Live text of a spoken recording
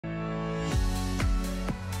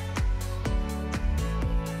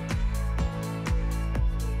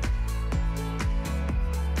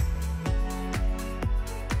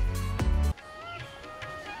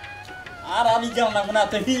আর আমি যাও না না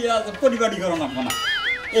তো পরিবারই করো না না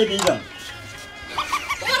এই দিলাম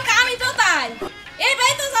তোমার কামই তো তাই এই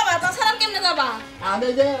ভাই তো যাবা তাছাড়া কেমনে যাবা আমি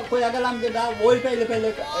যে কইয়া গেলাম যে না ওই পাইলে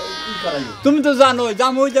ই করাই তুমি তো জানো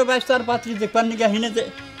জাম ওই যে বাইস্টার পাত্রী যে পানিকা হিনে যে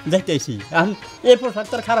দেখতেছি এই পোশাক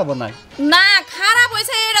তো খারাপ নাই না খারাপ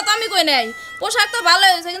হইছে এটা তো আমি কই নাই পোশাক তো ভালো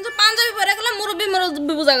হইছে কিন্তু পাঞ্জাবি পরে গেলে মুরব্বি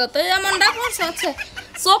বুঝা গত এমনটা পড়ছে হচ্ছে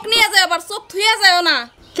চোখ নিয়ে যায় আবার চোখ থুইয়া যায় না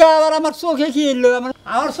কে আবার আমার চোখে কি এলো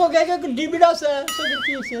আমার চোখে ডিবিড আছে চোখে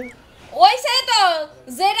কি আছে ওইছে তো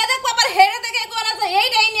যেটা দেখো আবার হেরে দেখে কোন আছে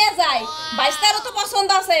এইটাই নিয়ে যায় বাইস্তারও তো পছন্দ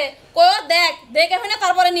আছে কই দেখ দেখে হইনা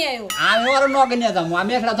তারপরে নিয়ে আইও আমি আর নগে নিয়ে যাবো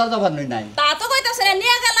আমি একটা দরজা ভার নই নাই তা তো কইতাছ না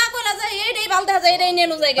নিয়ে গেলা কইলা যে এইটাই ভালো দেখা যায় এইটাই নিয়ে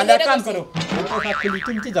নো যায় এটা কাম করো পোশাক খুলি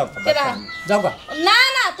তুমি যাও যাও না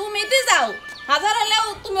না তুমি তি যাও হাজার হলেও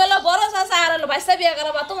তুমি হলো বড় চাচা আর হলো বাইস্তা বিয়া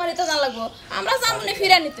করবা তোমারই তো জান লাগবো আমরা যামনি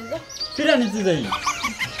ফিরা নিতে যাও ফিরা নিতে যাই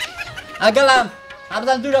গেলাম আর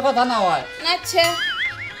দুইটা কথা না হয় আচ্ছা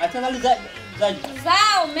আচ্ছা তাহলে যাই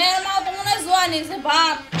যাও মেয়ের মা তো মনে জোয়ানি সে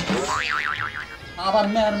বাপ আবার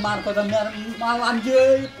মেয়ের মার কথা মেয়ের মা আমি যে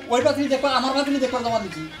ওই পাত্রী দেখো আমার পাত্রী দেখো জমা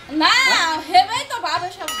দিচ্ছি না হেবেই তো ভাবে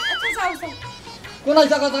সব আচ্ছা যাও যাও কোন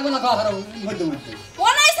জায়গা থাকো না খাওয়া খারাপ মধ্যে মধ্যে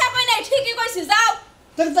কোন হিসাবে নাই ঠিকই কইছি যাও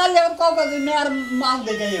তোর চালি আর কাউ কাছে মেয়ের মা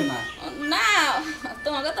দেখে না না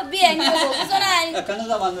তোমাকে তো বিয়ে নিয়ে বুঝো নাই কেন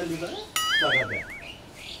যাবা বলি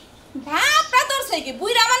বাপটা তোর সে কি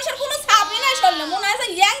বুইরা মানুষের কোনো ছাপই নাই শরীরে মনে হয়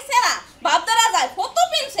ইয়াং সেরা বাপ ধরা যায় কত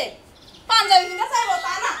পিনছে পাঞ্জাবি কিনা চাইবো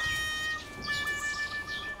তা না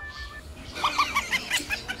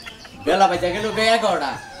বেলা বাইজা গেল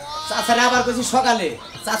 11টা চাচারে আবার কইছি সকালে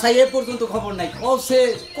চাচা এ পর্যন্ত খবর নাই কইছে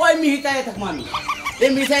কয় মিহিতায় থাকবো আমি এই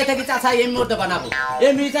মিহিতায় থাকি চাচা এই মুর্দা বানাবো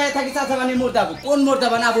এই মিহিতায় থাকি চাচা বানি মুর্দাবো কোন মুর্দা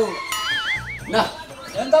বানাবো না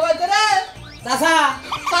এন্তা বাইতে রে চাচা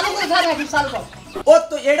চালু করে ছাড়া কি চালু কর ও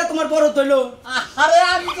তো এটা তোমার বড় তৈলো আরে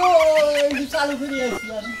আমি তো এই চালু করে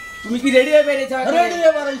আইছিলাম তুমি কি রেডি হয়ে বেরিয়েছ রেডি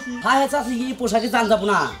হয়ে বেরাইছি হ্যাঁ হ্যাঁ চাচি কি পোশাকে জান যাবো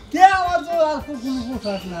না কে আমার তো আর কোনো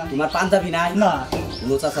পোশাক না তোমার পাঞ্জাবি নাই না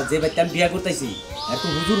নো চাচা যে বাইতে আমি বিয়া করতেছি এত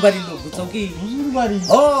হুজুর বাড়ির লোক বুঝছো কি হুজুর বাড়ি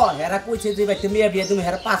ও হেরা কইছে যে বাইতে মেয়ে বিয়া তুমি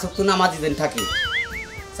হেরা 5 ওয়াক্ত নামাজি দেন থাকে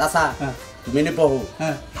চাচা তুমি নে বহু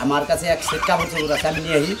আমার কাছে এক সেট কাপড় চোপড় আছে আমি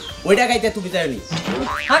নিয়ে আহি ওইটা গাইতে তুমি যাওনি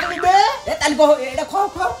হাঁটলি বে এ তালি বহু এটা খাও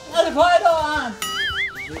খাও আরে ভয় দাও আন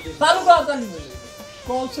চালু কর চালু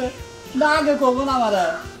কলছে না আগে করবো না আমার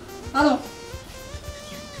আনো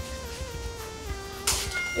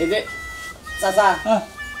এই যে চাচা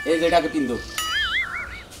এই যেটাকে পিন্দো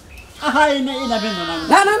আহা এনা বেন্দো না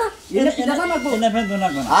না না না এনা পিন্দা না মারবো এনা বেন্দো না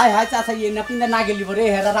কোন হাই হাই চাচা এনা পিন্দা না গেলি পরে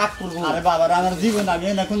হেরা রাগ করবো আরে বাবা আমার জীবন আমি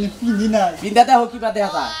এনা কোন পিন্দি না পিন্দা দেখো কি বাদে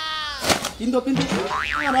হাতা পিন্দো পিন্দো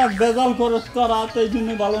আরে বেজাল করস তোরা তো এই জন্য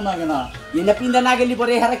ভালো লাগে না এনা পিন্দা না গেলি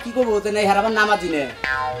পরে হেরা কি করবো যে না হেরা আবার নামাজি নে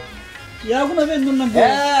ইয়াগুন বেন্দো না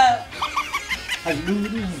হ্যাঁ আই লুঙ্গি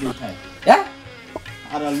দেখাই হ্যাঁ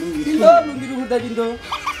আর লুঙ্গি পিন্দো লুঙ্গি হুদা পিন্দো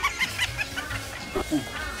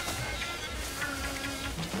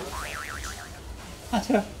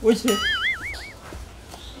আচ্ছা ওইছে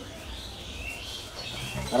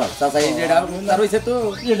আরে চাচা এই যেটা তার হইছে তো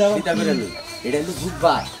এটা করে নি এটা হলো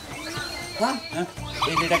ভুগবাই হ্যাঁ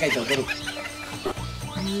এই যেটা খাইছো করো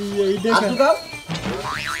এই দেখা আতু গাও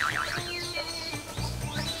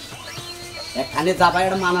এখানে যাবাই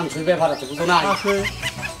এটা মানান সই ব্যাপার আছে বুঝো না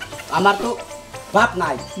আমার তো বাপ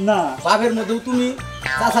নাই না বাপের মধ্যেও তুমি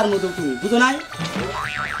চাচার মধ্যেও তুমি বুঝো নাই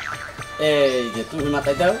এই যে তুমি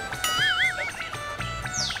মাথায় দাও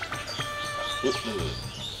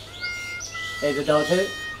এই যে দাও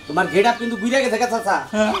তোমার গেটআপ কিন্তু বুঝে গেছে চাচা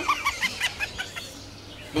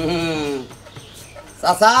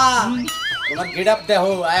চাচা তোমার গেটআপ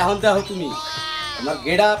দেখো এখন দেখো তুমি তোমার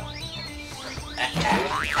গেটআপ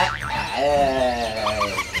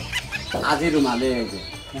আজি রুমালে এই যে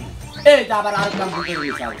আবার আর কাম করতে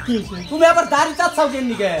চাও তুমি আবার দাড়ি চাচ্ছাও কেন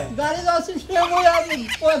নিকে দাড়ি যাচ্ছি সে বই আমি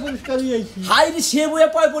পয় পরিষ্কার হইছি হাই রে সে বইয়ে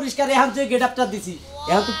পয় পরিষ্কার এখন যে গেটআপটা দিছি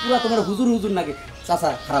এখন তো পুরো তোমার হুজুর হুজুর লাগে চাচা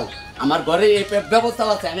খারাপ আমার ঘরে এই ব্যবস্থা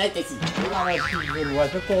আছে আমি আইতেছি আমার কি বলবো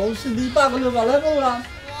আচ্ছা কৌশি দি পাগল বলে বললাম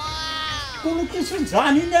কোনো কিছু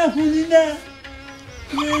জানি না শুনি না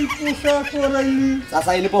এই পোশাক পরাইলি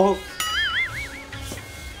চাচা এনে বহু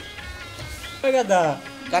দাদা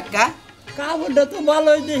কাকা কাপড়টা তো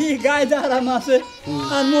ভালোই দেখি গায়ে আরাম আছে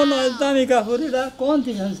আর মনে হয় দামি কাপড় এটা কোন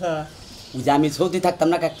থেকে যে আমি সৌদি থাকতাম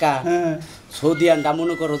না কাকা সৌদি আন্ডা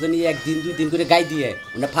মনে করো যে একদিন 2 দিন করে গাই দিয়ে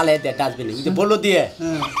ওটা ফালাই দেয় ডাস্টবিনে ওই যে বললো দিয়ে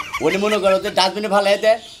ওনে মনে করো যে ডাস্টবিনে ফালাই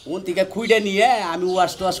দেয় ওন থেকে খুঁড়ে নিয়ে আমি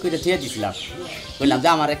ওয়াশ টোয়াশ করে থিয়ে দিছিলাম বললাম যে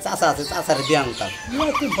আমার এক চাচা আছে চাচারে দিয়ে আনতাম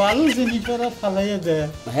ভালো জিনিস তোরা ফালাইয়া দেয়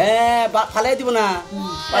হ্যাঁ ফালাই দিব না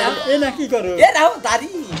এ না কি করো এ রাও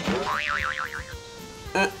দাড়ি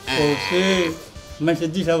ওকে মেসে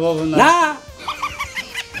দিশা পাবো না না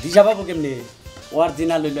দিশা পাবো কেমনি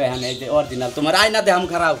অরিজিনাল হইলো এখানে এই যে অরিজিনাল তোমার আয়না দেখাম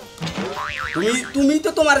খারাপ তুমি তো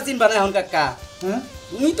তোমার চিনবা না এখন কাকা হ্যাঁ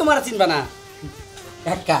তুমি তোমার চিনবা না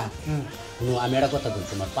কাকা আমি একটা কথা বলছি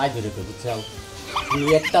তোমার পায়ে ধরে বুঝছাও তুমি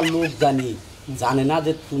একটা লোক জানে না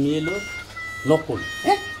যে তুমি এলো নকল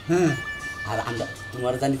হ্যাঁ আর আমরা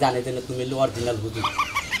তোমার জানে না তুমি এলো অরিজিনাল হুজুর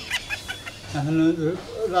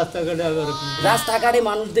রাস্তাঘাটে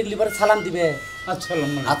মানুষ দেখলি পরে সালাম দিবে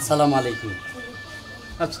আসসালামু আলাইকুম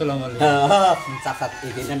আসসালামু আলাইকুম চাচা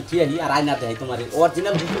এইখানে ঠিক আনি আর আয়না দেয় তোমার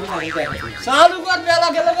অরিজিনাল হুজুর চালু কর বেলা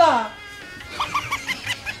গেলে না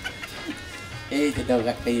এই যে দাও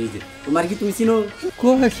একটা এই যে তোমার কি তুমি চিনো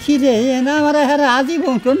কি রে না আমার হারে আজি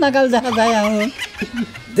বংশন নাগাল দেখা যায় আমি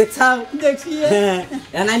দেখছাও দেখছি হ্যাঁ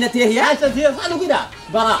আয়না দিয়ে হিয়া আচ্ছা দিয়ে চালু কিরা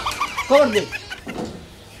বাড়া খবর দে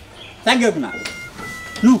থ্যাংক ইউ না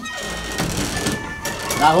নু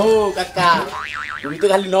রাহু কাকা তুমি তো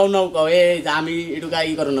খালি নও নও কও এই যে আমি একটু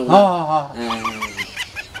গাই করো না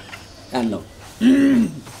হ্যাঁ নো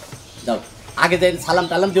যাও আগে যাই সালাম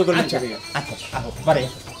টালাম দিও করবেন আচ্ছা আচ্ছা আহো বারে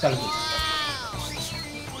চলো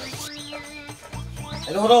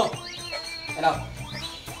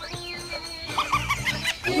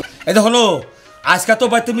এই দেখো আজকে তো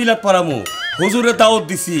বাইতে মিলাদ পড়ামু হুজুরে দাওয়াত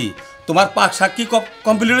দিছি তোমার পাক সাক্ষী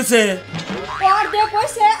কমপ্লিট হয়েছে অর্ধেক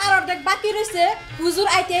হইছে আর অর্ধেক বাকি রইছে হুজুর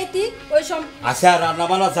আইতে ওই সব আচ্ছা রান্না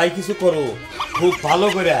বান্না যাই কিছু করো খুব ভালো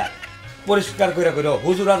করে পরিষ্কার করে করো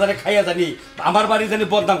হুজুর আজারে খাইয়া জানি আমার বাড়ি জানি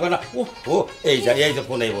বদনাম করে না ও এই যে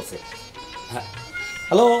ফোনে বসে হ্যাঁ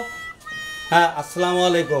হ্যালো হ্যাঁ আসসালামু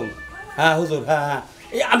আলাইকুম হ্যাঁ হুজুর হ্যাঁ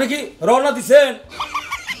এই আপনি কি রওনা দিছেন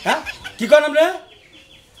হ্যাঁ কি করেন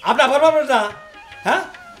আপনি আবার পারবেন না হ্যাঁ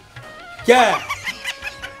কে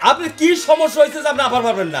আপনি কি সমস্যা হয়েছে যে আপনি আবার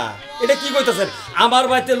পারবেন না এটা কি কইতেছেন আমার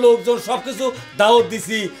বাড়িতে লোকজন সবকিছু দাওয়াত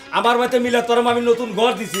দিছি আমার বাড়িতে মিলাদ পড়াম আমি নতুন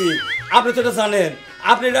ঘর দিছি আপনি তো এটা জানেন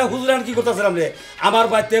আপনি এটা হুজুরান কি করতেছেন আপনি আমার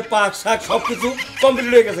বাড়িতে পাক শাক সবকিছু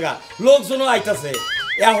কমপ্লিট হয়ে গেছে লোকজনও আইতাছে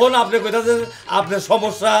এখন আপনি কইতাছেন আপনার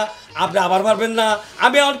সমস্যা আপনি আবার পারবেন না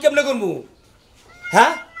আমি এখন কেমনে করবো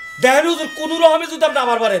হ্যাঁ দেখেন হুজুর কোনো রকমে যদি আপনি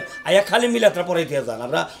আবার পারেন আয়া খালি মিলাদটা পড়াই দিয়ে যান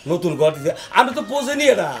আমরা নতুন ঘর দিতে আপনি তো বোঝেনি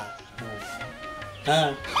এটা হ্যাঁ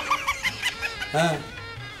হ্যাঁ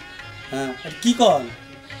হ্যাঁ কি কন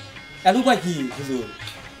এন উপায় কি হুজুর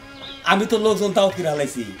আমি তো লোকজন তাও কিনে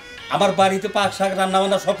হালাইছি আমার বাড়িতে পাক শাক রান্না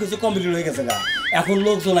বান্না সব কিছু কমপ্লিট হয়ে গেছে গা এখন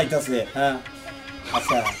লোকজন আইতাছে হ্যাঁ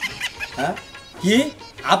আচ্ছা হ্যাঁ কি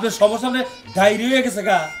আপনার সমস্যা আপনি ডায়রি হয়ে গেছে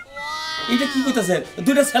গা এটা কি করতেছেন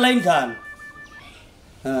দুইটা স্যালাইন খান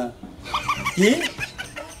হ্যাঁ কি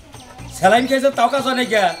স্যালাইন খাইছে তাও কাজ হয়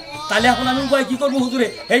নাকি তাহলে এখন আমি উপায় কি করবো হুজুরে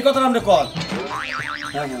এই কথাটা আপনি কন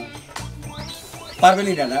হ্যাঁ হ্যাঁ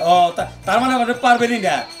পারবেনই না ও তার মানে আপনি পারবেনই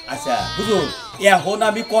না আচ্ছা হুজুর এখন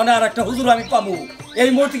আমি কনে আর একটা হুজুর আমি পাবো এই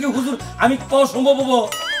মুহূর্তে কি হুজুর আমি পাওয়া সম্ভব হবো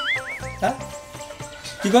হ্যাঁ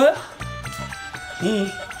কি করে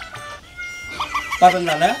পারবেন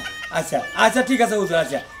না না আচ্ছা আচ্ছা ঠিক আছে হুজুর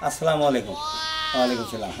আচ্ছা আসসালামু আলাইকুম ওয়ালাইকুম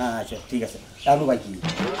সালাম হ্যাঁ আচ্ছা ঠিক আছে এখন উপায় কি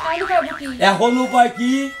এখন উপায়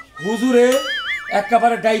কি হুজুরে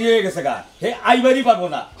একেবারে ডায়রি হয়ে গেছে গা হে আইবারই পারবো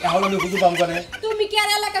না এখন আমি হুজুর পাবো না তুমি কি আর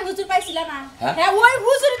এলাকার হুজুর পাইছিলা না হ্যাঁ ওই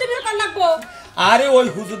হুজুরই তুমি কর লাগবো আরে ওই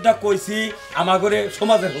হুজুরটা কইছি আমার ঘরে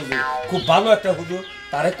সমাজের হুজুর খুব ভালো একটা হুজুর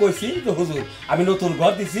তারে কইছি যে হুজুর আমি নতুন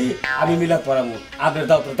ঘর দিছি আমি মিলাদ পড়াবো আপনার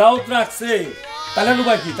দাওয়াত রাখছে তাহলে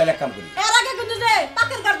উপায় কি তাহলে এক কাম করি এর আগে কিন্তু যে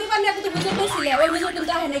পাকের ঘর দিবার নিয়ে কিন্তু হুজুর কইছিলে ওই হুজুর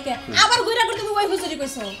কিন্তু আহে নাকি আবার ঘুরে ঘুরে তুমি ওই হুজুরই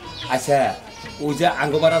কইছো আচ্ছা ওই যে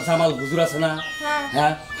আঙ্গবাড়া জামাল হুজুর আছে না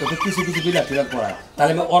হ্যাঁ তো কিছু মিলাদ টিলাদ পড়ায়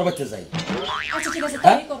তাহলে আমি ওর বাড়িতে যাই আচ্ছা ঠিক আছে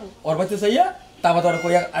তাই করো ওর বাড়িতে যাইয়া তারপর তোর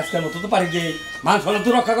কইয়া আজকের মতো তো পারি যে মান সম্মান তো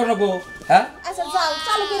রক্ষা করে নেবো হ্যাঁ আচ্ছা যাও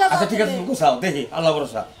চালু করে আচ্ছা ঠিক আছে তুমি যাও দেখি আল্লাহ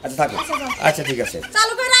ভরসা আচ্ছা থাকো আচ্ছা ঠিক আছে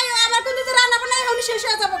চালু করে আমার কিন্তু যে রান্না বান্না এখন শেষ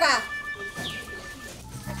হয়ে যাবো গা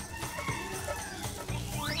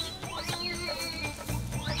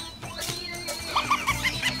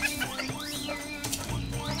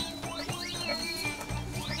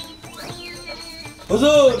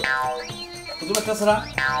হুজুর হুজুর একটা সারা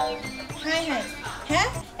হ্যাঁ হ্যাঁ হ্যাঁ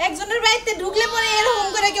একজনের বাড়িতে ঢুকলে পরে এরকম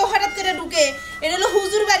করে কেউ হঠাৎ করে ঢুকে এটা হলো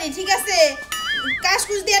হুজুর বাড়ি ঠিক আছে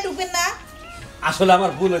কাশকুশ দিয়ে ঢুকবেন না আসলে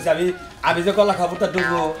আমার ভুল হয়েছে আমি যে কলা খাবারটা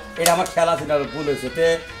ঢুকবো এটা আমার খেলা ছিল ভুল হয়েছে তে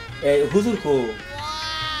এই হুজুর কো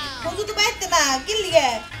হুজুর তো বাড়িতে না কি লিগে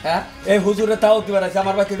হ্যাঁ এই হুজুরে তাও দিবার আছে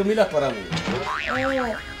আমার বাড়িতে মিলাদ পড়াবো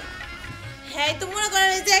হ্যাঁ তো মনে করেন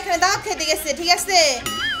যে এখানে দাওয়াত খেতে গেছে ঠিক আছে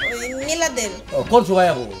ওই মিলাদের কোন সময়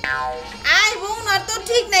যাবো আই বোন আর তো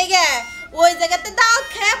ঠিক নাই গে ওই জায়গাতে দাওয়াত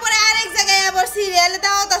খেয়ে পরে আরেক জায়গায় আবার সিরিয়ালে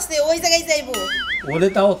দাওয়াত আছে ওই জায়গায় যাইবো ওলে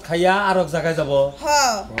তাও খাইয়া আর এক জায়গায় যাবো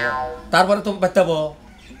হ্যাঁ তারপরে তো বাচ্চাবো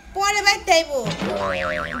পরে বাইতে আইবো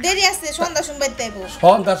দেরি আছে সন্ধ্যা সময় বাইতে আইবো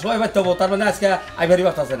সন্ধ্যার সময় বাইতে হবো তার মানে আজকে আইবারি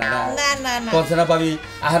বাত আছে না না না না বলছে না ভাবি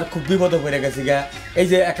আর খুব বিপদে পড়ে গেছি গা এই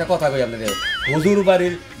যে একটা কথা কই আপনাদের হুজুর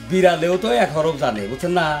বাড়ির বিড়ালেও তো এক হরফ জানে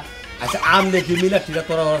বুঝছেন না আচ্ছা আমনে কি মিলাটিরা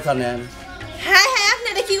তোরা ওরা জানেন হ্যাঁ হ্যাঁ আপনি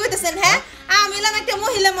এটা কি কইতেছেন হ্যাঁ আমি হলাম একটা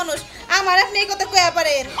মহিলা মানুষ আমার আপনি এই কথা কইয়া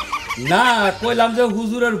পারেন না কইলাম যে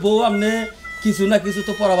হুজুরের বউ আমনে কিছু না কিছু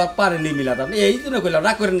তো পড়াবার পারেনি মিলাত আপনি এই জন্য কইলাম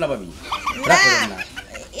রাগ করেন না ভাবি রাগ করেন না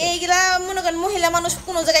এইগুলা মনে করেন মহিলা মানুষ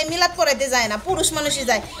কোনো জায়গায় মিলাদ পড়াইতে যায় না পুরুষ মানুষই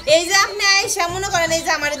যায় এই যে আপনি আইসা মনে করেন এই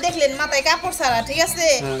যে আমার দেখলেন মাথায় কাপড় ছাড়া ঠিক আছে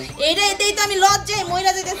এইটা এতেই তো আমি লজ্জায়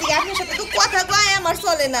মহিলা যেতেছি আপনার সাথে তো কথা কয় আমার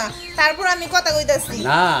চলে না তারপর আমি কথা কইতাছি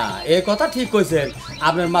না এই কথা ঠিক কইছেন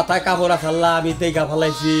আপনার মাথায় কাপড় আছাল্লা আমি তেগা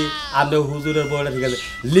ফেলাইছি আপনি হুজুরের বউটা ঠিক আছে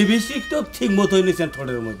লিপস্টিক তো ঠিক মতোই নিছেন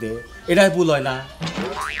ঠোঁটের মধ্যে এটাই ভুল হয় না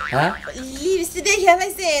হ্যাঁ লিপস্টিক দেখে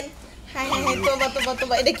ফেলাইছেন হাই হাই হাই তোবা তোবা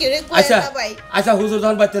তোবা এটা কি রে আচ্ছা কইরা ভাই আচ্ছা হুজুর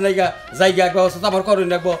যখন বাইতে নাইগা যাইগা এক ব্যবস্থা আমার করুন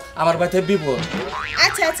রাখবো আমার বাইতে বিপদ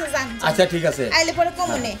আচ্ছা আচ্ছা যান আচ্ছা ঠিক আছে আইলে পরে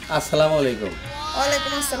কমনে আসসালামু আলাইকুম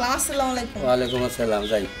ওয়ালাইকুম আসসালাম আসসালামু আলাইকুম ওয়ালাইকুম আসসালাম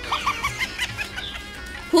যাই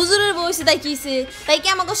হুজুরের বয়সে তাই কিছে তাই কি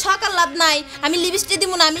আমাকে সকাল লাভ নাই আমি লিপস্টিক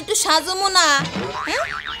দিব না আমি একটু সাজমো না হ্যাঁ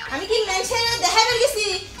আমি কি মেনশন দেখাইবার গেছি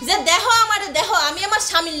যে দেহ আমারে দেহ আমি আমার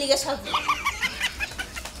স্বামীর লিগে সাজবো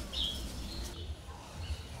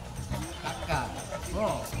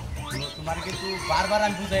তোমার কিন্তু বারবার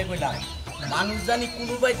আমি বুঝাই কইলাম মানুষ জানি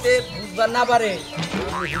কোনো বাইতে বুঝবার না পারে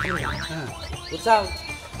বুঝছাও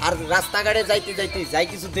আর রাস্তাঘাটে যাইতে যাইতে যাই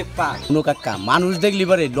কিছু দেখবা কোনো কাকা মানুষ দেখলি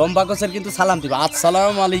পারে লম্বা গছের কিন্তু সালাম দিবা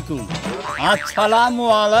আসসালামু আলাইকুম আসসালামু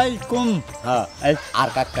আলাইকুম হ্যাঁ আর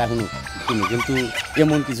কাকা শুনো তুমি কিন্তু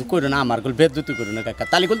এমন কিছু করো না আমার গল বেজ্জতি করো না কাকা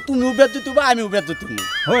তাহলে তুমিও বেজ্জতি বা আমিও বেজ্জতি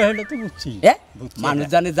হয়ে এটা তো বুঝছি মানুষ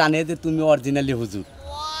জানে যে তুমি অরিজিনালি হুজুর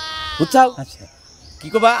বুঝছাও আচ্ছা কি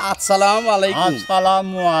কবা আসসালামু আলাইকুম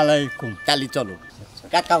আসসালামু আলাইকুম কালি চলো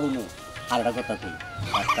কাকা শুনো আলাদা কথা কই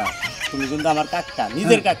কাকা তুমি কিন্তু আমার কাকা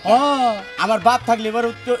নিজের কাকা আমার বাপ থাকলে এবার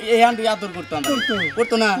এই হ্যান্ডু আদর করতাম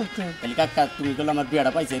করতো না তাহলে কাকা তুমি বলে আমার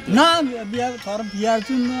বিয়াটা পাইছে না বিয়া তোর বিয়ার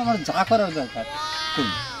জন্য আমার যা করার দরকার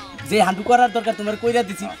যে হান্ডু করার দরকার তোমার কইরা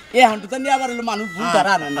দিছি এই হান্ডুটা নিয়ে আবার হলো মানুষ ভুল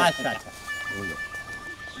ধারা না আচ্ছা আচ্ছা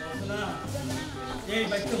এই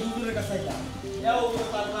বাইতে হুজুরের কাছে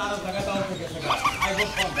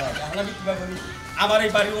আমার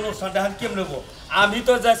এই বাড়ির অনুষ্ঠানটা কেমন নেবো আমি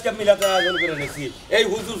তো আজকে মিলাতে আয়োজন করে নিয়েছি এই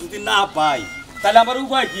হুজুর যদি না পাই তাহলে আমার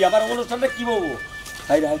উপায় কি আমার অনুষ্ঠানটা কি বলবো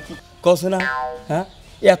কছে না হ্যাঁ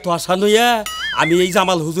এত আশা নইয়া আমি এই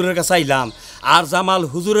জামাল হুজুরের কাছে আইলাম আর জামাল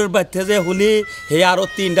হুজুরের বাড়িতে যে শুনি হে আরো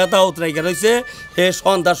 3টা দাওয়াত রাইখা রয়েছে হে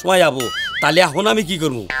সন্ধ্যার সময় যাবো তাহলে এখন আমি কি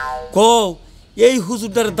করবো এই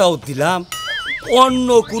হুজুরটার দাওয়াত দিলাম অন্য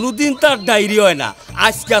কোনোদিন তার ডায়েরি হয় না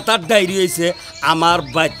আজকে তার ডায়েরি হয়েছে আমার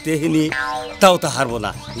বাড়িতে হিনি তাও তা হারবো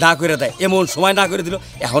না করে দেয় এমন সময় না করে দিল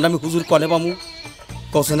এখন আমি হুজুর কনে পামু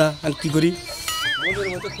কছে না আমি কি করি মনের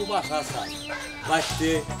মধ্যে খুব আশা আছে বাড়িতে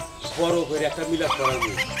বড় করে একটা মিলাদ করাবো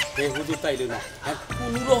এই হুজুর তাইলে না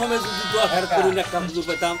কোনো রকমে যদি দরকার করুন একটা হুজুর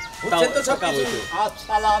পেতাম তাও তো সব কাজ হতো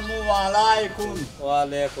আসসালামু আলাইকুম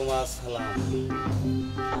ওয়ালাইকুম আসসালাম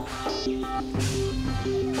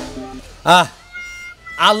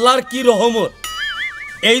আল্লাহর কি রহমত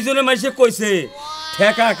এই জন্য মানুষে কইছে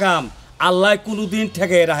ঠেকা কাম আল্লাহ কোনোদিন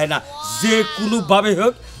ঠেকাই রাখে না যে কোনোভাবে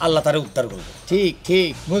হোক আল্লাহ তারা উদ্ধার করবে ঠিক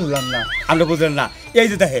ঠিক বুঝলাম না আপনি বুঝলেন না এই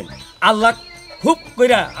যে দেখেন আল্লাহ খুব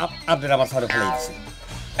কইরা আপনার আমার সারে ফেলে দিচ্ছে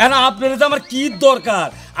এখন আপনার যে আমার কি দরকার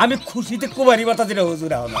আমি খুশিতে কুমারি বাতা দিলে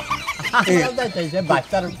হুজুর এখন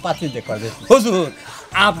বাচ্চার পাতি দেখো হুজুর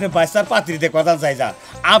আপনি বাচ্চার পাত্রী দেখো যাই যান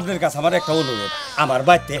আপনার কাছে আমার একটা অনুরোধ আমার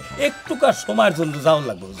বাড়িতে একটুকার সময়ের জন্য যাওয়া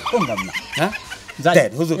লাগবে সম্ভব না হ্যাঁ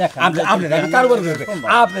হুজুর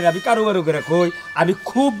আপনার আমি কারোবার করে কই আমি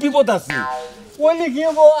খুব বিপদ আছি বলি কি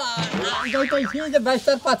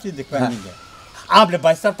বাচ্চার পাতি দেখো আপনি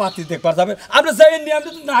বাচ্চার পাত্রী দেখবার যাবেন আপনি চাইনি আমি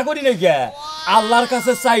তো না করি না গে আল্লাহর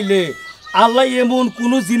কাছে চাইলে আল্লাহ এমন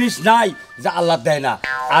কোনো জিনিস নাই যে আল্লাহ দেয় না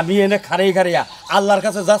আমি এনে খারাই খারাইয়া আল্লাহর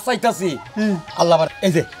কাছে যা চাইতাছি আল্লাহ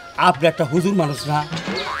এই যে আপনি একটা হুজুর মানুষ না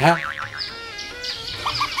হ্যাঁ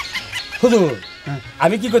হুজুর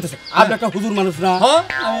আমি কি করতেছি আপনি একটা হুজুর মানুষ না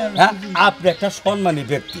হ্যাঁ আপনি একটা সম্মানী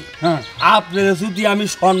ব্যক্তি আপনার যদি আমি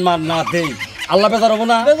সম্মান না দেই আল্লাহ বেজার হবো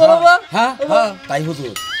না হ্যাঁ তাই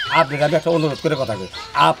হুজুর আপনার আমি একটা অনুরোধ করে কথা কই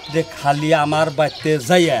আপনি খালি আমার বাড়িতে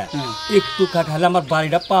যাইয়া একটু খালি আমার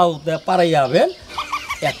বাড়িটা পাড়াইয়া যাবেন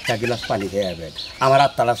একটা গ্লাস পানি খেয়ে যাবেন আমার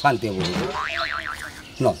আত্মাটা শান্তি হবে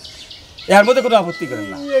ন এর মধ্যে কোনো আপত্তি করেন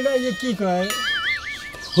না কি কয়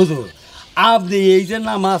হুজুর আপনি এই যে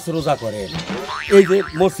নামাজ রোজা করেন এই যে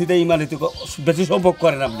মসজিদে ইমানিতে বেশি সম্ভব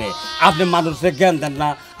করেন আপনি মানুষের জ্ঞান দেন না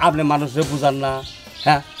আপনি মানুষের বুঝান না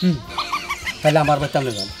হ্যাঁ তাহলে আমার বাড়িতে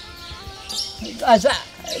আপনি যান আচ্ছা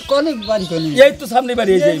কোনে বাড়ি কোনে এই তো সামনে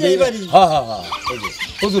বাড়ি এই যে এই বাড়ি হ্যাঁ হ্যাঁ হ্যাঁ এই যে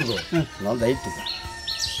হুজুর গো নল দাই তো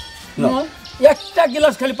একটা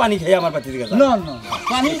গ্লাস খালি পানি খাই আমার বাড়িতে দিকে না না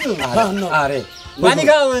পানি তো আরে পানি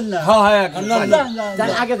খাওয়াবেন না হ্যাঁ হ্যাঁ যান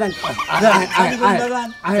আগে যান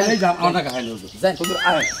আরে এই যাও আমার কাছে হুজুর যান হুজুর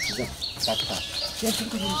আরে কাকা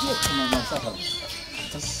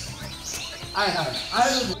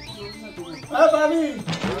ভাবি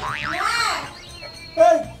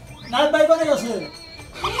এই নাই ভাই কোনে গেছে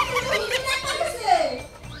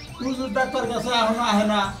হুজুর ডাক্তার কাছে এখনো আহে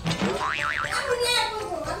না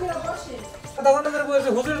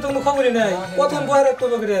হুজুর তো কোনো খবরই নাই প্রথম বয় রাখতে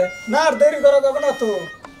হবে না আর দেরি করা যাবে না তো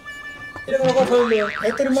এরকম কথা হইলো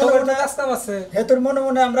হেতুর মনে মনে রাস্তা আছে হেতুর মনে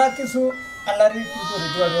মনে আমরা কিছু আল্লাহর কি করি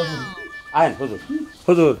দোয়া করি আইন হুজুর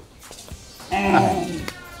হুজুর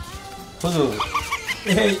হুজুর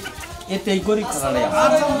এই এতেই করি খানা নেই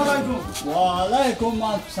আসসালামু আলাইকুম ওয়া আলাইকুম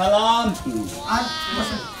আসসালাম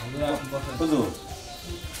হুজুর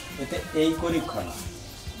এতে এই করি খানা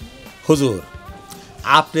হুজুর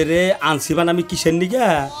আপনারে আনছিবান আমি কিসের নিগা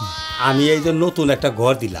আমি এই যে নতুন একটা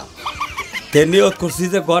ঘর দিলাম তে নিয়ত করছি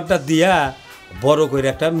যে ঘরটা দিয়া বড় করে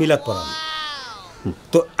একটা মিলাদ পড়ানো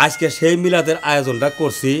তো আজকে সেই মিলাদের আয়োজনটা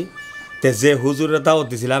করছি তে যে হুজুরের দাওয়াত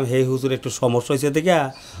দিছিলাম সেই হুজুর একটু সমস্যা হয়েছে দেখে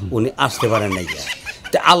উনি আসতে পারেন নাই গিয়া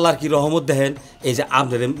তে আল্লাহর কি রহমত দেখেন এই যে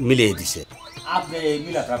আপনারে মিলিয়ে দিছে আপনি এই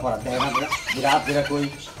মিলাদটা করান দেখেন আপনারা কই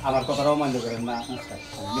আমার কথাটাও মান্য করেন না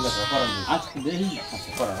মিলাদটা করান আজকে দেখি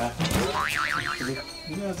আচ্ছা করা হ্যাঁ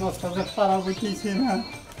পারা বইতেছে না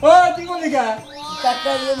ও তুই কোন দিকে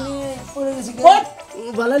কাকা এমনি পড়ে গেছি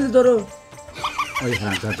ভালো ধরো ওই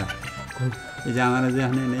হ্যাঁ দাদা এই যে আমার যে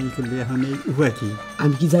এখানে নেই করলে এখন এই উপায় কি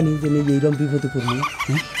আমি কি জানি যে এইরকম বিপদে পড়বো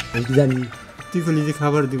হ্যাঁ আমি কি জানি তুই করলি যে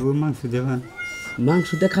খাবার দিব মাংস দেবেন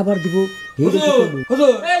মাংসতে খাবার দিব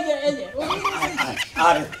হুজুর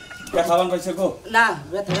আরে খাবার পাইছে গো না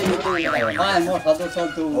ব্যথা হয়ে যেতে ভাই মোটা তো চল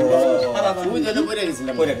তো ওই জন্য পড়ে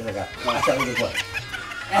গেছিলাম পড়ে গেছে গা আচ্ছা হুজুর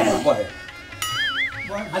বয়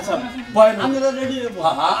আচ্ছা বয় আমি রেডি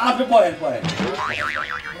হ্যাঁ হ্যাঁ আপনি বয়েন বয়েন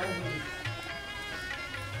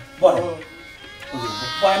বয়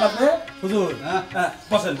বয়েন আপনি হুজুর হ্যাঁ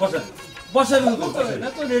বসেন বসেন বসেন হুজুর বসেন না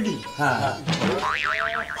তো রেডি হ্যাঁ হ্যাঁ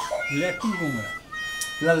লেটুন কুমড়া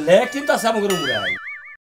লেক কিন্তু আছে আমাদের মুরাই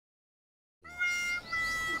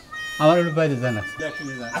আমার একটু বাইরে জানা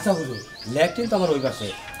আচ্ছা হুজুর লেট্রিন তো আমার ওই পাশে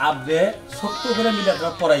আপনি ছোট্ট করে মিলাটা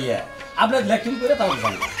পড়াইয়া আপনার লেট্রিন করে তাও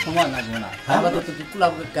জানেন সময় লাগবে না আমাদের তো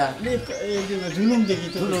কুলাব কাকা এই যে জুলুম দেখি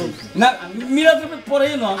তো না মিলাতে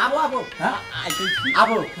পড়াই না আবো আবো হ্যাঁ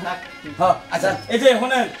আবো হ্যাঁ আচ্ছা এই যে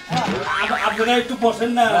শোনেন আপনারা একটু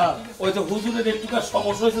বসেন না ওই তো হুজুরের একটু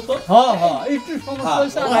সমস্যা হয়েছে তো হ্যাঁ হ্যাঁ একটু সমস্যা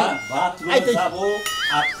হয়েছে বাথরুমে যাবো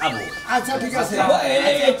আর আবো আচ্ছা ঠিক আছে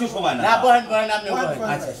একটু সময় না না বহেন বহেন আপনি বহেন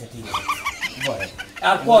আচ্ছা আচ্ছা ঠিক আছে বহেন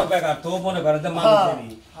আর পর বেকার তো মনে করেন যে মানুষেরই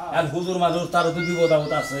আর হুজুর মানুষ তারও তো বিপদ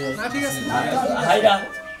আপদ আছে ঠিক আছে হাইরা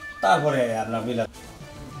তারপরে আপনার মিলা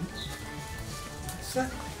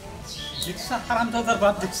দীক্ষা হারাম দাদার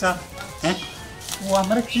বাপ দীক্ষা হ্যাঁ ও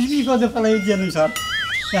আমরা কি বিপদে ফেলাই জানি স্যার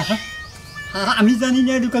আমি জানি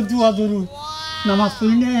না এটুকু জুয়া ধরু নামাজ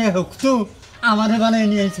পড়ি না হোক তো আমারে বানাই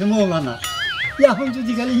নিয়েছে মৌলানা এখন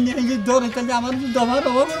যদি খালি নিয়ে যে ধরে তাহলে আমার দমার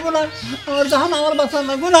অভাব করবো না আমার জাহান আমার বাঁচা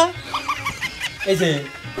লাগবো না এই যে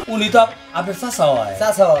উনি তো আপনার চাষা হয়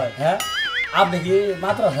চাচা হয় হ্যাঁ আপনি কি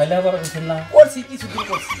মাদ্রাসায় লেখাপড়া করছেন না করছি কিছুদিন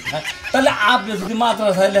করছি হ্যাঁ তাহলে আপনি যদি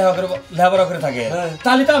মাদ্রাসায় লেখাপড়া করে থাকে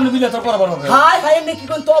তাহলে তো আপনি বিলেত করাবার হবে হাই হাই এমনি কি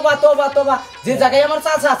কোন তোবা তোবা তোবা যে জায়গায় আমার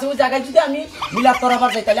চাচা আছে ওই জায়গায় যদি আমি মিলাদ করাবার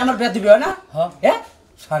যাই তাহলে আমার বিয়া দিবে না হ্যাঁ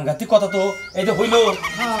সাংঘাতিক কথা তো এই যে হইলো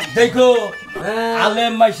দেখো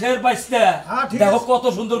আলেম মাইশের বাইসটা দেখো কত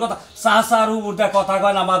সুন্দর কথা চাচার উপরটা কথা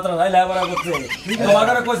কয় না মাদ্রাসায় লেখাপড়া করছে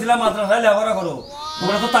তোমাকে কইছিলাম মাদ্রাসায় লেখাপড়া করো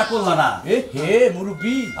তোমরা তো তা করলা না হে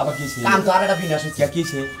মুরব্বি আবার কি কাম তো আর একটা বিনাশ হচ্ছে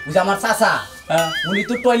কিছে ওই যে আমার চাচা উনি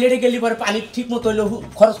তো টয়লেটে গেলি পরে পানি ঠিক মতো হইলে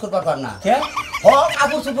খরচ করবার পার না কে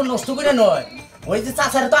কাপড় চোপড় নষ্ট করে নয় ওই যে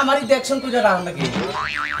চাচারে তো আমারই দেখশন করে রাখুন নাকি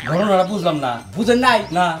ঘটনাটা বুঝলাম না বুঝেন নাই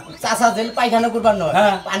না চাচা জেল পায়খানা করবার নয়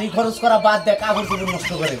হ্যাঁ। পানি খরচ করা বাদ দেয় কাপড় চোপড়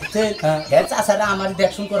নষ্ট করে হ্যাঁ চাচারা আমারই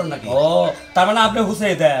দেখশন করুন নাকি ও তার মানে আপনি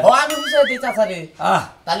হুসাই দেন ও আমি হুসাই দিই চাচারে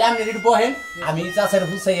তাহলে আপনি একটু বহেন আমি চাচারে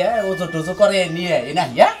হুসাইয়া ওজো টোজো করে নিয়ে এ না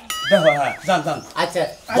হ্যাঁ দেখো হ্যাঁ জান জান আচ্ছা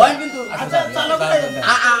বহেন কিন্তু আচ্ছা চলো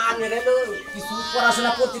আপনারা তো কিছু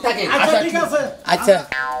পড়াশোনা করতে থাকে আচ্ছা ঠিক আছে আচ্ছা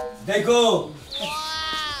দেখো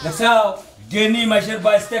দেখছো জ্ঞানী মাসের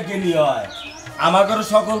বাইশটা জ্ঞানী হয় আমাদের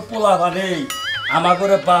সকল পোলা ভানেই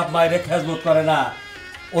আমাদের বাপ মায়ের খেজমত করে না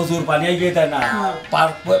অজুর পানি গিয়ে দেয় না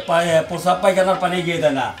প্রসাব পায়খানার পানি গিয়ে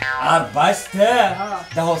দেয় না আর বাইসতে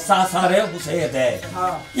দেখো চাষারে বুঝাইয়ে দেয়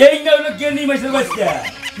এই না হলো জ্ঞানী মাসের বাইসতে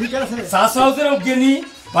চাষাও যেরকম জ্ঞানী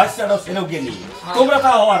বাইসটাও সেরকম জ্ঞানী তোমরা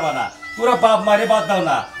তা হওয়ার না তোমরা বাপ মারে বাদ দাও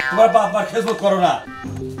না তোমার বাপ মার খেজমত করো না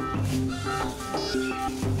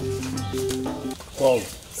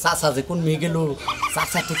চাষা যে কোন মেয়ে গেল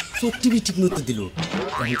চাষা তো চোখ টিভি ঠিক মতো দিল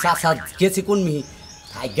চাষা গেছে কোন মেয়ে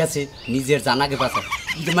খাই গেছে নিজের জান আগে বাঁচা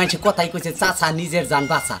কিন্তু মানুষের কথাই কইছে চাষা নিজের জান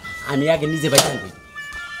বাঁচা আমি আগে নিজে বাইচান কই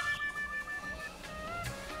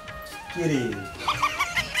কে রে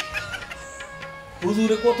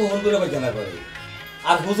হুজুরে কত হল করে বাইচানা করে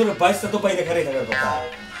আর হুজুরের বাইশটা তো পাই রেখা থাকার কথা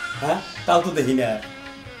হ্যাঁ তাও তো দেখি না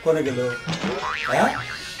করে গেল হ্যাঁ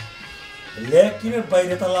লেকিনের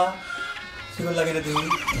বাইরে তালা সেগুলো লাগে না দেখি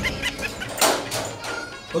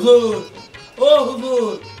হুজুর ও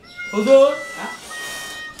হুজুর হুজুর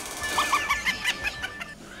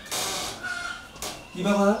কি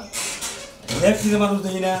বাবা লেকিনের মানুষ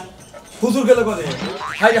দেখি না হুজুর গেল করে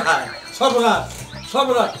হাই হাই সর্বনাশ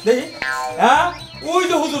সর্বনাশ দেখি হ্যাঁ ওই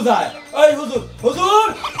তো হুজুর যায় ওই হুজুর হুজুর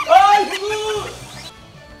ওই হুজুর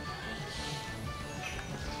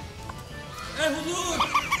এই হুজুর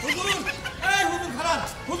হুজুর এই হুজুর খারাপ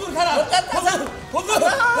হুজুর খারাপ হুজুর হুজুর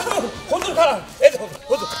হুজুর খারাপ এই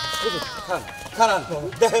হুজুর হুজুর খারাপ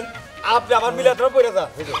দেখেন আপনি আমার মিলাটা পড়ে যা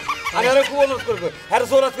হুজুর আমি আরে খুব অনুরোধ করব আরে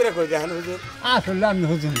জোরাত করে কই দেখেন হুজুর আসলে আমি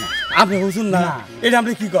হুজুর না আপনি হুজুর না এটা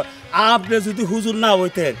আপনি কি কর আপনি যদি হুজুর না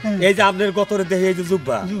হইতেন এই যে আপনার গতরে দেখে এই যে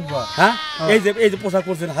জুব্বা হ্যাঁ এই যে পোশাক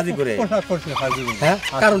পরছেন হাজি করে হ্যাঁ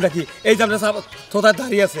কারণটা কি এই যে আপনার থোতায়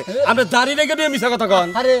দাঁড়িয়ে আছে আপনি দাঁড়িয়ে রেখে দিয়ে মিশা কথা কন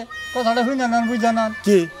আরে কথাটা শুনে না বুঝা না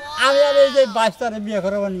কি আমি আর এই যে 22 তারিখে বিয়ে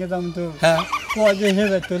করাবার নিয়ে যাম তো হ্যাঁ কয় যে হে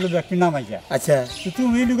ব্যক্তি হলো ব্যক্তি নামাইয়া আচ্ছা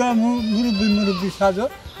তুমি লুকা মুরব্বী সাজো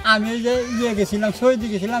আমি এই যে ইয়ে গেছিলাম সৌদি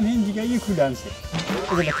গেছিলাম হিন্দিকে খুলে আনছে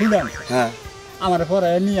এগুলো খুলে আনছে হ্যাঁ আমার পরে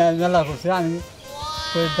নিয়ে মেলা করছে আমি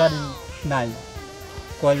দাড়ি নাই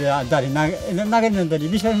কয় যে দাড়ি না নাগের না দাড়ি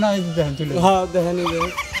বিষয় না দেখেন তুলে হ্যাঁ দেখেন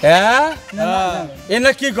হ্যাঁ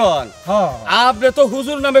এনা কি কন আপনি তো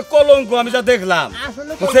হুজুর নামে কলঙ্ক আমি যা দেখলাম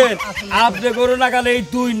বুঝছেন আপনি গরু নাগালে এই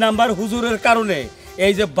 2 নাম্বার হুজুরের কারণে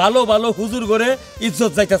এই যে ভালো ভালো হুজুর করে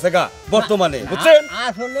ইজ্জত যাইতেছে গা বর্তমানে বুঝছেন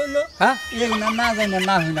আসলে হলো হ্যাঁ এগুলো না যাই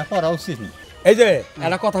না হয় না করা উচিত এই যে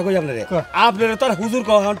একটা কথা কই আপনারে আপনারে তো হুজুর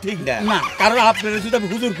কওয়া ঠিক না কারণ আপনারে যদি আমি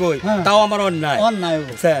হুজুর কই তাও আমার অন্যায়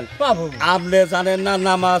বুঝছেন আপনি জানেন না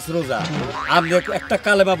নামাজ রোজা আপনি একটা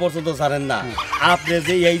কালেমা পর্যন্ত জানেন না আপনি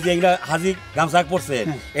যে এই যে হাজি গামছা পরছেন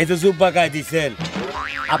এই যে জুব্বা গায়ে দিচ্ছেন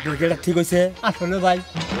আপনার কি এটা ঠিক হয়েছে আসলে ভাই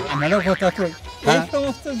আমারও কথা কই এই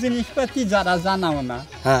সমস্ত জিনিসপাতি যারা জানাও না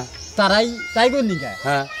হ্যাঁ তারাই তাই করনি গায়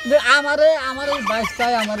হ্যাঁ যে আমার এই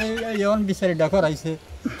বাইশটায় আমার এই বিচারিটা করাইছে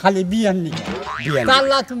খালি বিয়ার নিকা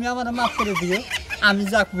আল্লাহ তুমি আমার মাফ করে দিও আমি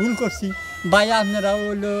যাক ভুল করছি ভাই আপনারা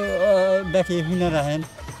হইলো দেখে শুনে রাখেন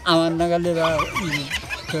আমার নাগালে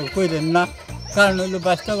কইরেন না কারণ হইলো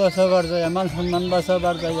বাঁচতে বাঁচাবার যায় মান সম্মান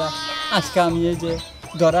বাঁচাবার যায় আজকে আমি এই যে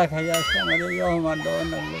ধরা খাই আজকে আমার এই অহমান দেওয়া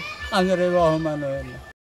লাগলো আমার এই অহমান হয় না